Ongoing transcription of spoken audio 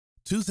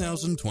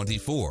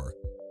2024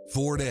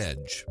 Ford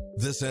Edge.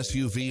 This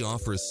SUV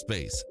offers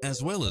space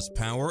as well as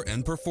power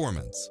and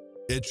performance.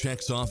 It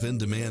checks off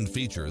in-demand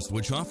features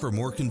which offer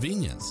more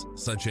convenience,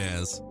 such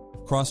as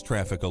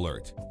cross-traffic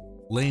alert,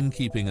 lane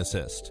keeping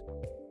assist,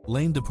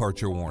 lane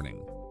departure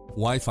warning,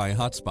 Wi-Fi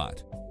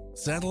hotspot,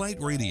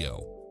 satellite radio,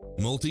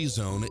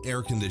 multi-zone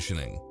air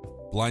conditioning,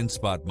 blind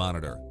spot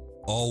monitor,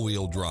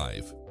 all-wheel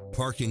drive,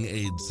 parking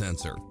aid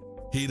sensor,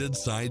 heated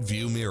side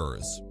view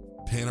mirrors,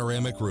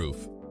 panoramic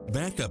roof,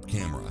 backup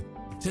camera,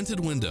 tinted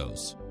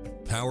windows,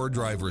 power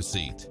driver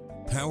seat,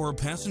 power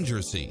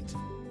passenger seat,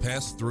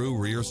 pass-through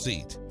rear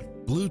seat,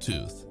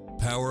 Bluetooth,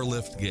 power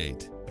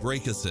liftgate,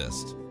 brake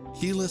assist,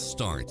 keyless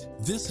start.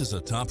 This is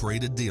a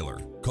top-rated dealer.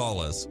 Call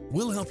us.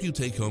 We'll help you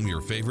take home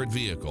your favorite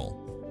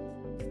vehicle.